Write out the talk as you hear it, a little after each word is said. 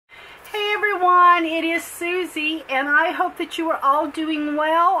everyone, it is Susie, and I hope that you are all doing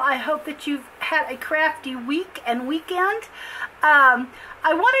well. I hope that you've had a crafty week and weekend. I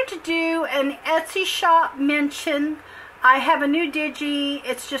wanted to do an Etsy shop mention. I have a new digi.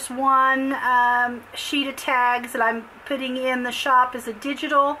 It's just one sheet of tags that I'm putting in the shop as a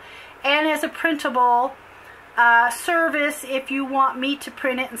digital and as a printable service if you want me to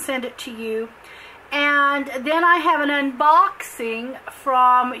print it and send it to you. And then I have an unboxing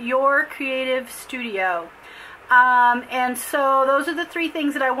from your creative studio. And so those are the three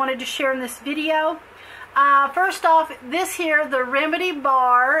things that I wanted to share in this video. First off, this here, the Remedy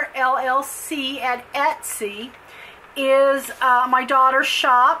Bar LLC at Etsy, is my daughter's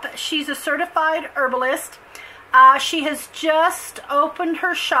shop. She's a certified herbalist. She has just opened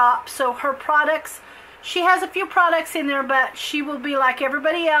her shop, so her products, she has a few products in there, but she will be like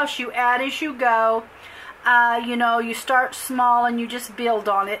everybody else. You add as you go. You know, you start small and you just build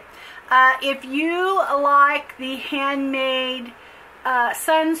on it. If you like the handmade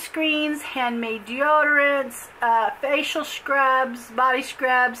sunscreens, handmade deodorants, facial scrubs, body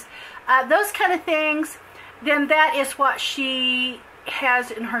scrubs, those kind of things, then that is what she has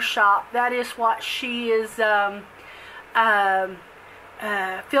in her shop. That is what she is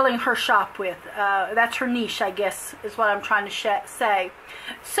filling her shop with. That's her niche, I guess, is what I'm trying to say.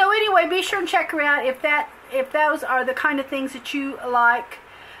 So anyway, be sure and check her out if those are the kind of things that you like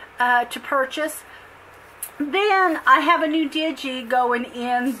to purchase. Then I have a new digi going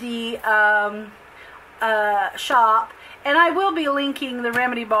in the shop, and I will be linking the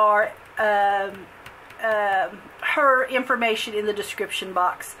Remedy Bar, her information in the description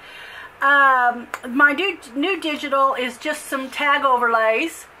box. My new digital is just some tag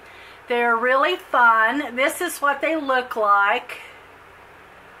overlays. They're really fun. This is what they look like.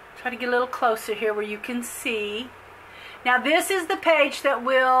 Try to get a little closer here where you can see. Now this is the page that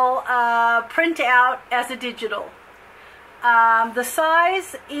will print out as a digital. The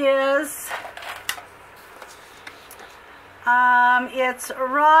size is, it's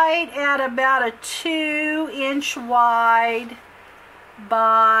right at about a 2-inch wide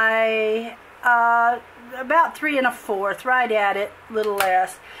by about 3 1/4, right at it, a little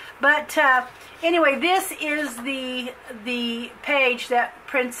less. But anyway, this is the page that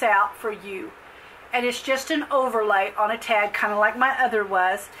prints out for you, and it's just an overlay on a tag, kind of like my other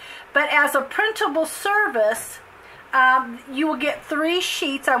was. But as a printable service, you will get 3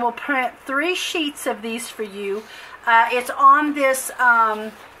 sheets. I will print 3 sheets of these for you. It's on this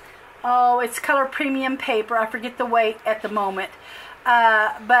it's color premium paper. I forget the weight at the moment.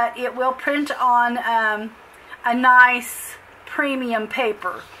 But it will print on a nice premium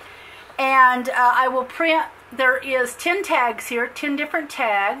paper. And I will print, there is 10 tags here, 10 different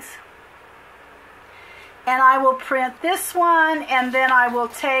tags. And I will print this one, and then I will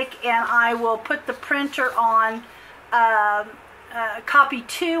take and I will put the printer on copy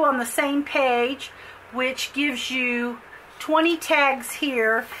 2 on the same page, which gives you 20 tags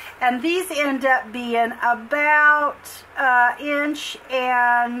here, and these end up being about 1.5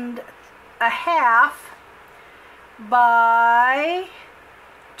 inches by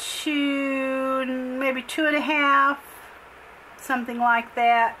 2, maybe 2.5, something like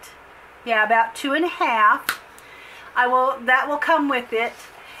that. Yeah, about 2.5. That will come with it,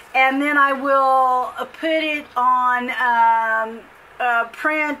 and then I will put it on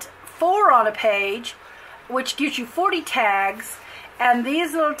print 4 on a page, which gives you 40 tags, and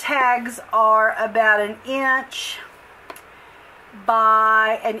these little tags are about 1 inch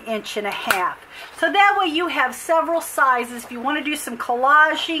by 1.5 inches. So that way you have several sizes. If you want to do some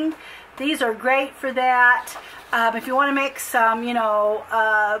collaging, these are great for that. If you want to make some, you know,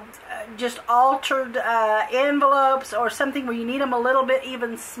 just altered envelopes or something where you need them a little bit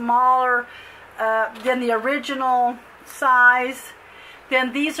even smaller than the original size,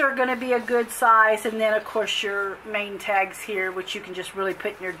 then these are going to be a good size. And then of course your main tags here, which you can just really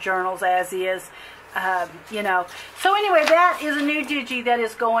put in your journals as is, you know. So anyway, that is a new digi that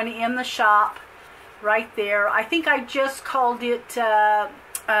is going in the shop right there. I think I just called it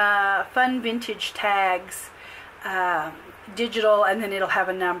Fun Vintage Tags digital, and then it'll have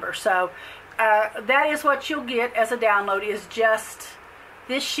a number. So that is what you'll get as a download, is just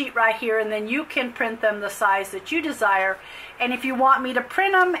this sheet right here, and then you can print them the size that you desire. And if you want me to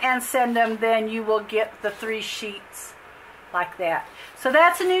print them and send them, then you will get the 3 sheets like that. So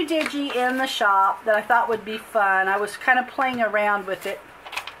that's a new digi in the shop that I thought would be fun. I was kind of playing around with it.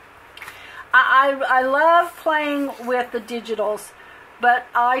 I love playing with the digitals, but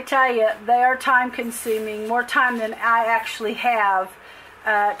I tell you, they are time consuming, more time than I actually have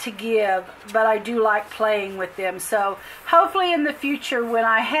to give, but I do like playing with them. So hopefully in the future, when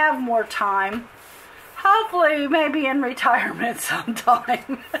I have more time, hopefully maybe in retirement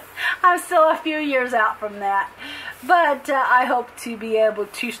sometime. I'm still a few years out from that, but I hope to be able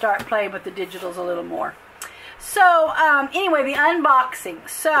to start playing with the digitals a little more. So anyway, the unboxing.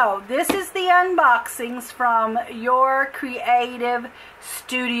 So this is the unboxings from Your Creative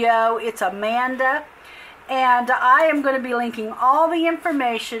Studio. It's Amanda, and I am going to be linking all the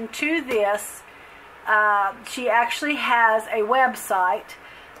information to this. She actually has a website.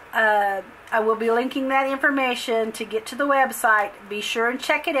 I will be linking that information to get to the website. Be sure and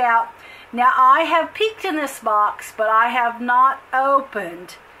check it out. Now, I have peeked in this box, but I have not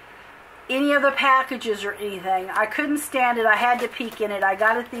opened any of the packages or anything. I couldn't stand it. I had to peek in it. I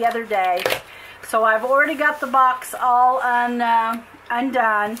got it the other day. So I've already got the box all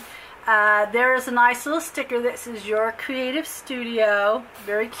undone. There is a nice little sticker that says Your Creative Studio.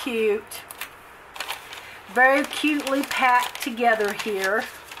 Very cute. Very cutely packed together here.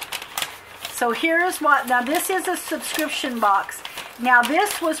 So here's what, now this is a subscription box. Now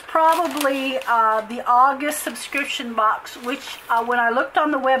this was probably the August subscription box, which when I looked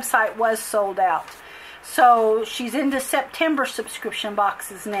on the website was sold out. So she's into September subscription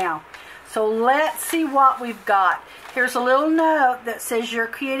boxes now. So let's see what we've got. Here's a little note that says Your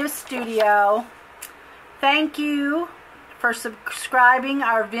Creative Studio. Thank you for subscribing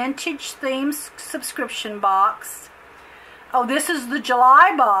our vintage themes subscription box. Oh, this is the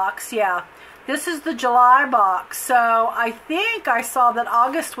July box, yeah. This is the July box. So I think I saw that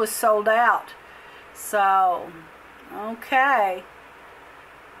August was sold out. So, okay.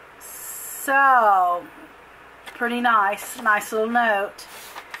 So, pretty nice. Nice little note.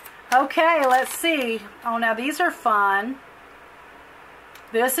 Okay, let's see. Oh, now these are fun.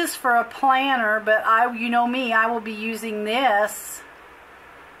 This is for a planner, but you know me, I will be using this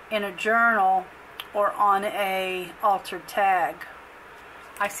in a journal or on a altered tag.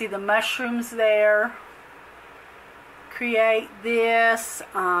 I see the mushrooms there. Create this,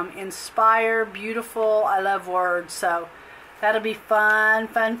 inspire, beautiful. I love words, so that'll be fun,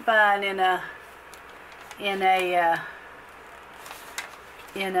 fun, fun in a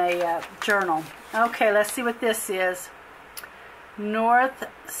journal. Okay, let's see what this is. North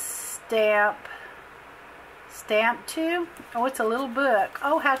Stamp 2. Oh, it's a little book.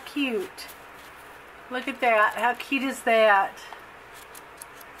 Oh, how cute. Look at that. How cute is that?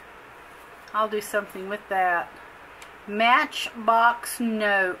 I'll do something with that. Matchbox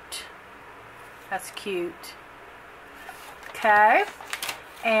note. That's cute. Okay.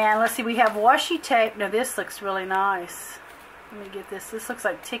 And let's see, we have washi tape. Now this looks really nice. Let me get this. This looks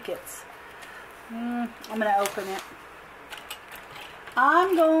like tickets. I'm going to open it.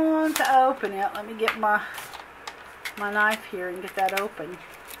 I'm going to open it. Let me get my knife here and get that open.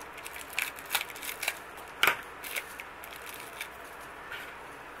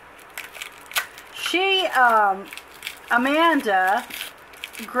 She, Amanda,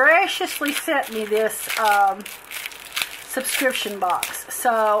 graciously sent me this subscription box.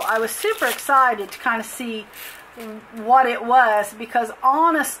 So I was super excited to kind of see what it was, because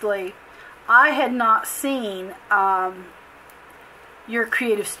honestly, I had not seen Your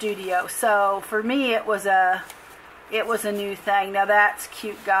Creative Studio. So for me, it was a new thing. Now that's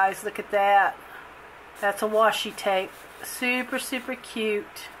cute, guys. Look at that. That's a washi tape. Super, super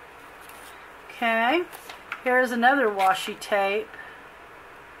cute. Okay, here's another washi tape,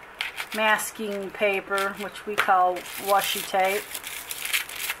 masking paper, which we call washi tape.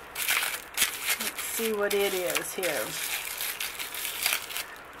 Let's see what it is here.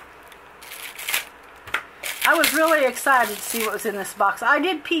 I was really excited to see what was in this box. I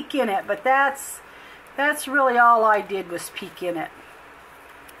did peek in it, but that's really all I did was peek in it.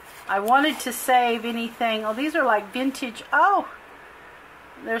 I wanted to save anything. Oh, these are like vintage. Oh,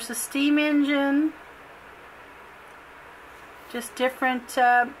 there's a steam engine. Just different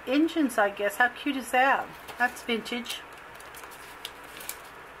engines, I guess. How cute is that? That's vintage.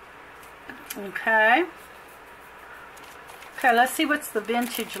 Okay. Okay, let's see what the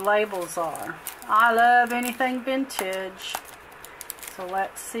vintage labels are. I love anything vintage. So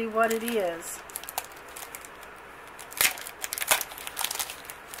let's see what it is.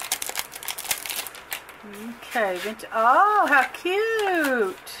 Okay, vintage. Oh, how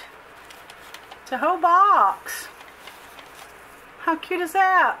cute! It's a whole box. How cute is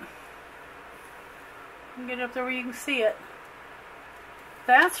that? Get it up there where you can see it.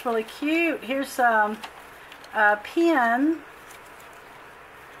 That's really cute. Here's a pen.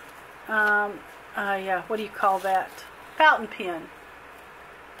 Yeah, what do you call that? Fountain pen.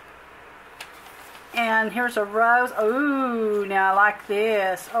 And here's a rose. Ooh, now I like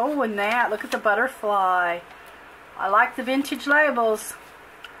this. Oh, and that. Look at the butterfly. I like the vintage labels.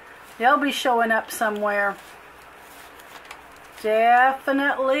 They'll be showing up somewhere.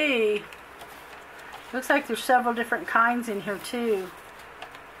 Definitely. Looks like there's several different kinds in here too.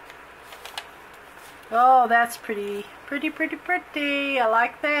 Oh, that's pretty. Pretty, pretty, pretty. I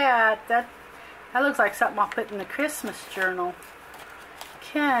like that. That looks like something I'll put in the Christmas journal.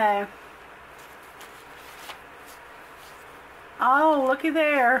 Okay. Oh, looky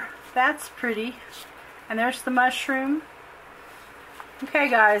there. That's pretty. And there's the mushroom. Okay,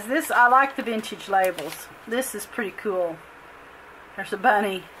 guys, I like the vintage labels. This is pretty cool. There's a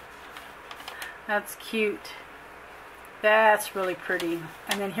bunny. That's cute. That's really pretty.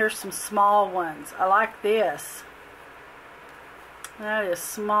 And then here's some small ones. I like this. That is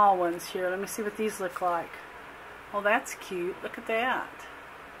small ones here. Let me see what these look like. Oh, that's cute. Look at that.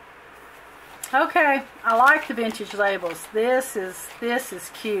 Okay, I like the vintage labels. This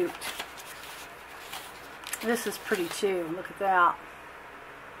is cute. This is pretty too. Look at that.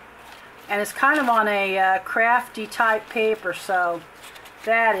 And it's kind of on a crafty type paper, so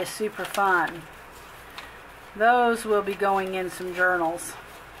that is super fun. Those will be going in some journals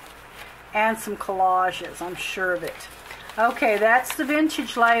and some collages, I'm sure of it. Okay, that's the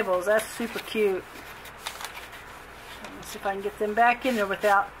vintage labels. That's super cute. Let's see if I can get them back in there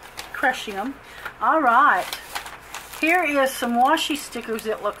without crushing them. All right, here is some washi stickers,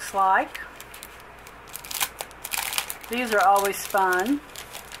 it looks like. These are always fun.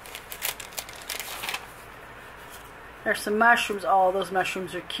 There's some mushrooms. Oh, those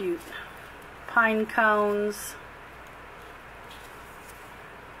mushrooms are cute. Pine cones.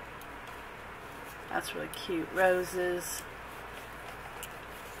 That's really cute. Roses.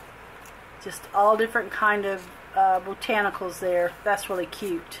 Just all different kind of botanicals there. That's really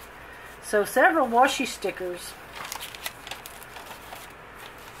cute. So several washi stickers.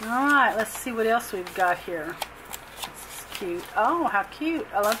 Alright, let's see what else we've got here. This is cute. Oh, how cute.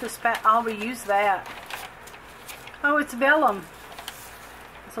 I love this pack. I'll reuse that. Oh, it's vellum.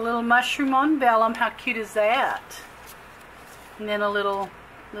 It's a little mushroom on vellum. How cute is that? And then a little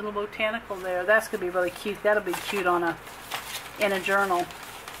botanical there. That's going to be really cute. That'll be cute on in a journal.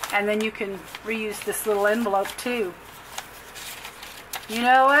 And then you can reuse this little envelope too. You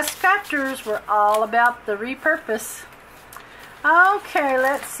know, us crafters, we're all about the repurpose. Okay,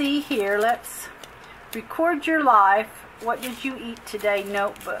 let's see here. Let's record your life. What did you eat today?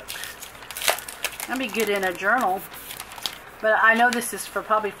 Notebook. That'd be good in a journal. But I know this is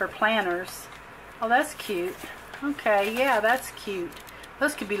probably for planners. Oh, that's cute. Okay, yeah, that's cute.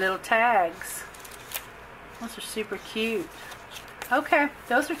 Those could be little tags. Those are super cute. Okay,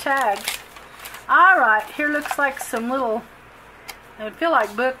 those are tags. Alright, here looks like some little, they would feel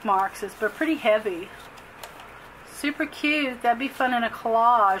like bookmarks, but pretty heavy. Super cute. That'd be fun in a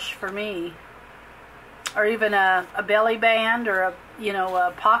collage for me. Or even a belly band or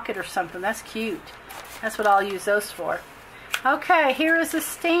a pocket or something. That's cute. That's what I'll use those for. Okay, here is a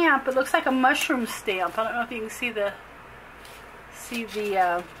stamp. It looks like a mushroom stamp. I don't know if you can see the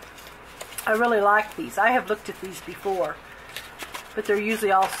I really like these. I have looked at these before, but they're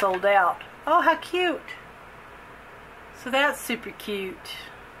usually all sold out. Oh, how cute. So that's super cute.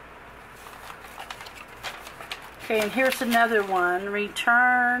 Okay, and here's another one.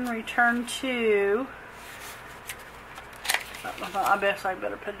 Return to. I guess I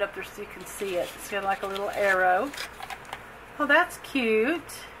better put it up there so you can see it. It's got like a little arrow. Oh, that's cute.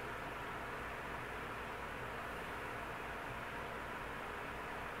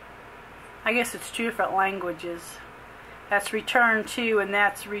 I guess it's two different languages. That's return to and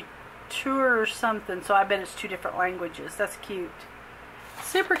that's retour or something. So I bet it's two different languages. That's cute.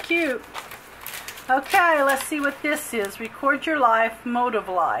 Super cute. Okay, let's see what this is. Record your life, mode of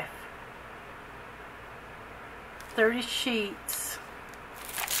life. 30 sheets.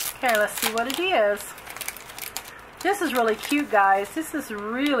 Okay, let's see what it is. This is really cute, guys. This is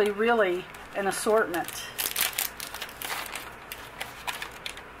really, really an assortment.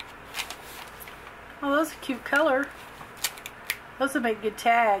 Oh, those are cute color. Those would make good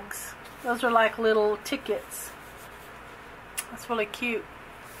tags. Those are like little tickets. That's really cute.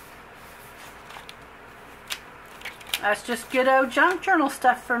 That's just good old junk journal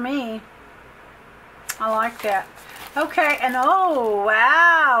stuff for me. I like that. Okay, and oh,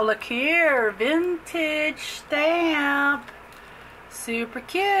 wow, look here. Vintage stamp. Super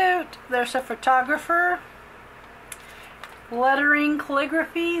cute. There's a photographer. Lettering,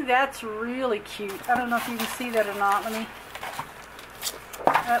 calligraphy. That's really cute. I don't know if you can see that or not. Let me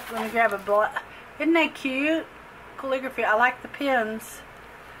grab a black. Isn't that cute? Calligraphy. I like the pens.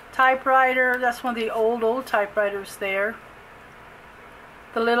 Typewriter, that's one of the old typewriters there.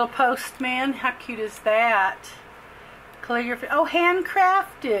 The little postman, how cute is that? Calligraphy, oh,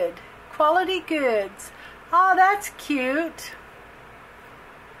 handcrafted, quality goods. Oh, that's cute.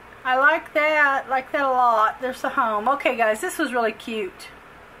 I like that a lot. There's the home. Okay guys, this was really cute.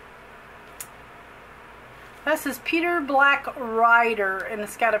 This is Peter Black Rider, and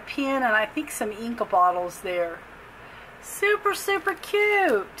it's got a pen and I think some ink bottles there. Super, super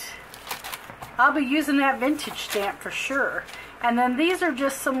cute. I'll be using that vintage stamp for sure. And then these are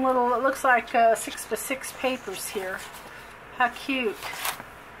just some little, it looks like 6x6 papers here. How cute.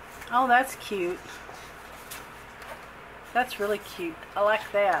 Oh, that's cute. That's really cute. I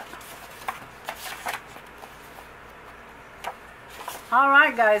like that.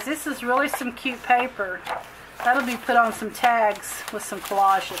 Alright guys, this is really some cute paper. That'll be put on some tags with some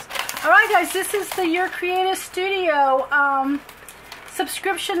collages. Alright guys, this is the Your Creative Studio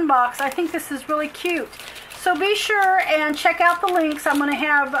subscription box. I think this is really cute. So be sure and check out the links. I'm going to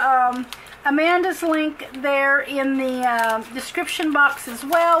have Amanda's link there in the description box as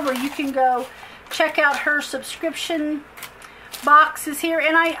well, where you can go check out her subscription boxes here.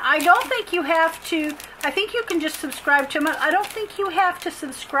 And I don't think you have to, I think you can just subscribe to them. I don't think you have to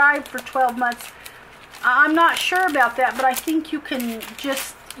subscribe for 12 months. I'm not sure about that, but I think you can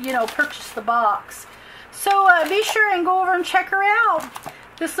just, you know, purchase the box. So be sure and go over and check her out.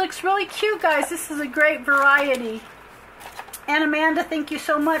 This looks really cute, guys. This is a great variety. And Amanda, thank you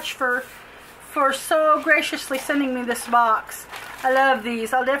so much for so graciously sending me this box. I love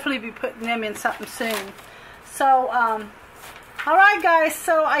these. I'll definitely be putting them in something soon. So, alright guys,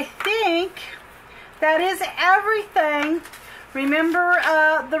 so I think that is everything. Remember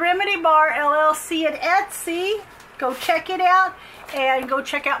the Remedy Bar LLC at Etsy. Go check it out and go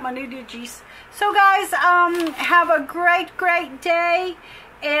check out my new digis. So guys, have a great, great day,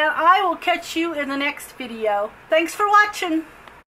 and I will catch you in the next video. Thanks for watching.